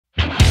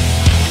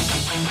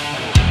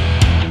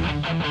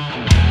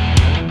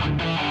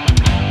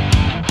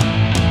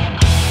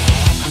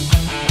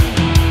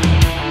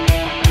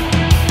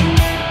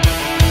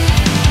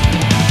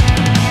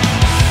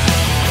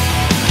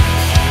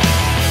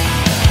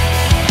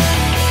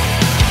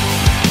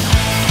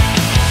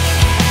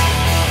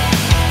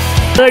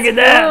Look at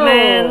that,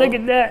 man. Look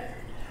at that.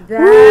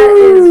 That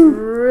is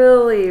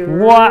really,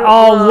 what?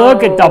 Oh,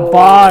 look at the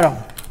bottom.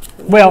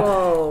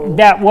 Well,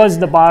 that was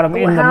the bottom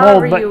in the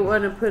mold, but you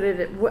want to put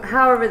it,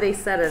 however they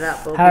set it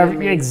up, will however,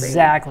 be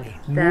exactly.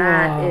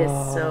 That is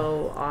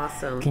so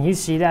awesome. Can you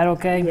see that?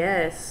 Okay.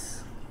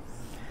 Yes.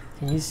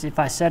 Can you see if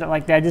I set it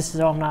like that? Just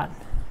so I'm not.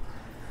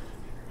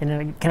 And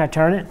then, can I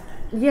turn it?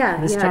 Yeah.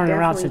 Let's turn it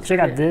around. So check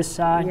out this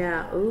side.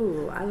 Yeah.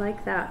 Ooh, I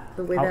like that.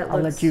 The way that looks.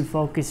 I'll let you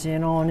focus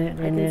in on it.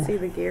 I can see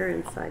the gear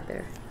inside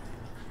there.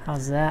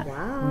 How's that?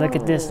 Wow. Look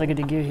at this. Look at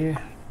the gear here.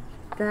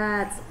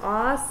 That's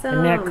awesome.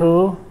 Isn't that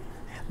cool?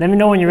 Let me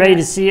know when you're ready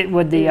to see it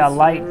with the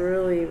light.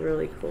 Really,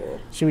 really cool.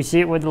 Should we see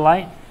it with the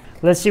light?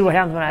 Let's see what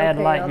happens when I add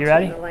light. You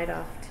ready? Turn the light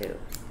off too.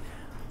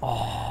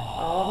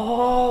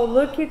 Oh,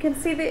 look! You can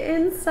see the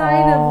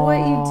inside of what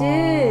you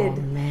did.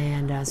 Oh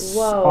man, that's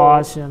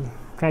awesome.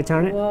 Can I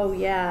turn it? Whoa,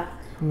 yeah.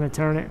 I'm gonna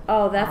turn it.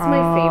 Oh, that's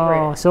my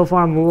favorite. So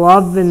far, I'm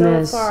loving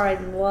this. So far, I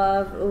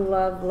love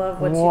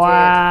what you did.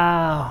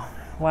 Wow.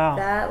 Wow.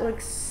 That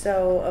looks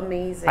so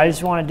amazing. I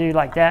just want to do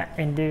like that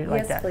and do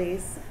like that. Yes,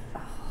 please.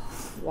 Oh,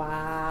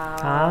 wow.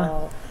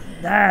 Huh?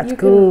 That's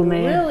cool,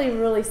 man. You can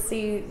really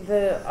see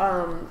the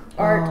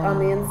art on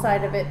the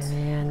inside of it.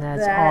 Man,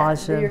 that's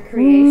awesome. Your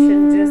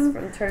creation just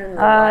from turning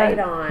the light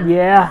on.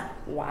 Yeah.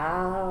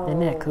 Wow.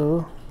 Isn't that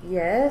cool?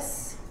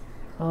 Yes.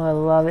 Oh, I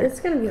love it. It's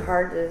going to be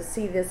hard to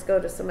see this go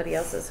to somebody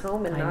else's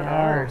home and not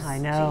ours. I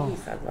know.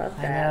 Jeez, I love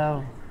that. I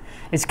know.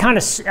 It's kind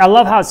of, I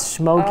love how it's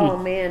smoky. Oh,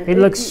 man. It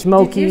looks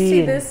smoky. Did you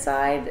see this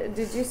side?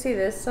 Did you see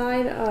this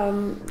side?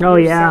 Oh,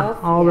 yeah.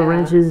 All the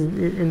wrenches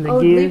in the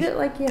gears. Leave it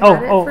like you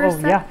had it for a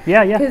sec.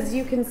 Yeah. Because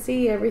you can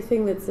see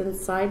everything that's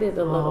inside it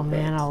a little bit.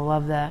 Oh, man, I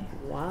love that.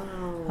 Wow.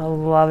 I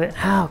love it.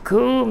 How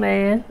cool,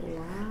 man. Wow.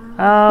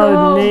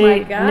 Oh, neat, my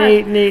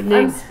God. neat.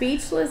 I'm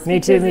speechless. Me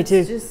too. It's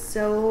just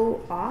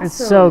so awesome. It's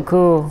so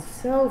cool.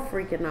 So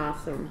freaking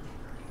awesome.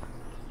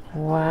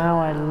 Wow,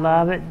 I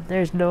love it.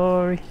 There's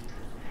Dory.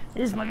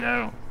 There's my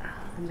girl.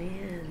 Oh,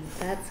 man,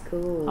 that's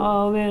cool.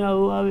 Oh, man, I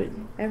love it.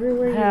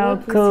 Everywhere you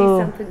look, you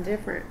see something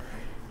different.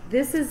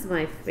 This is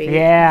my favorite.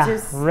 Yeah,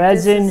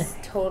 Resin this is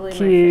totally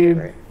Cube.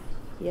 my favorite.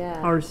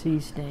 Yeah.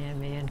 RC stand,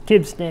 man.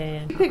 Kib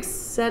stand. You picked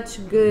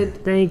such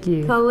good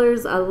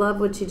colors. I love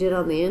what you did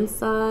on the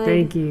inside.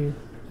 Thank you.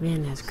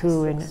 Man, that's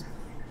cool, isn't it?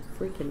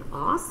 Freaking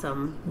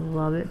awesome.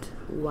 Love it.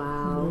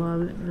 Wow.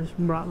 Love it. This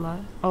bright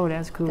light. Oh,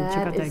 that's cool.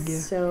 Check out that gear. That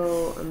is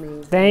so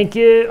amazing. Thank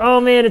you.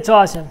 Oh, man, it's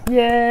awesome.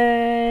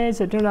 Yay.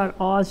 So it turned out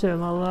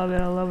awesome. I love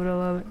it. I love it. I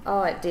love it.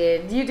 Oh, it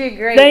did. You did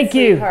great, Thank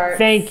you. sweetheart.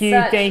 Thank you.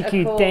 Such Thank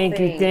you. a cool Thank you.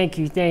 thing. Thank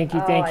you. Thank you.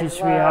 Thank you, I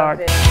sweetheart.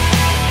 loved it.